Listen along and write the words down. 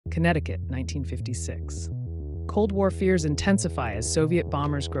Connecticut, 1956. Cold War fears intensify as Soviet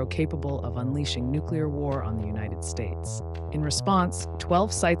bombers grow capable of unleashing nuclear war on the United States. In response,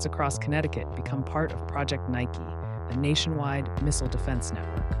 12 sites across Connecticut become part of Project Nike, a nationwide missile defense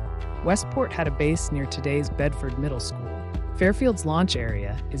network. Westport had a base near today's Bedford Middle School. Fairfield's launch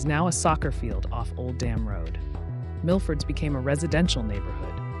area is now a soccer field off Old Dam Road. Milford's became a residential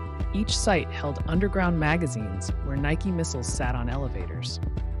neighborhood. Each site held underground magazines where Nike missiles sat on elevators.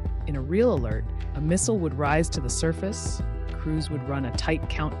 In a real alert, a missile would rise to the surface, crews would run a tight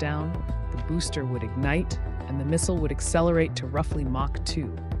countdown, the booster would ignite, and the missile would accelerate to roughly Mach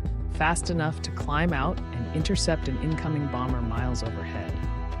 2, fast enough to climb out and intercept an incoming bomber miles overhead.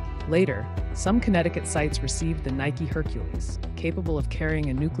 Later, some Connecticut sites received the Nike Hercules, capable of carrying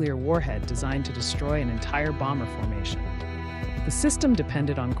a nuclear warhead designed to destroy an entire bomber formation. The system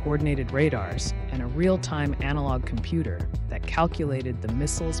depended on coordinated radars and a real-time analog computer that calculated the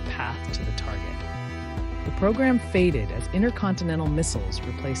missile's path to the target. The program faded as intercontinental missiles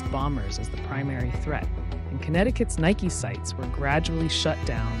replaced bombers as the primary threat, and Connecticut's Nike sites were gradually shut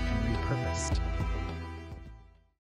down and repurposed.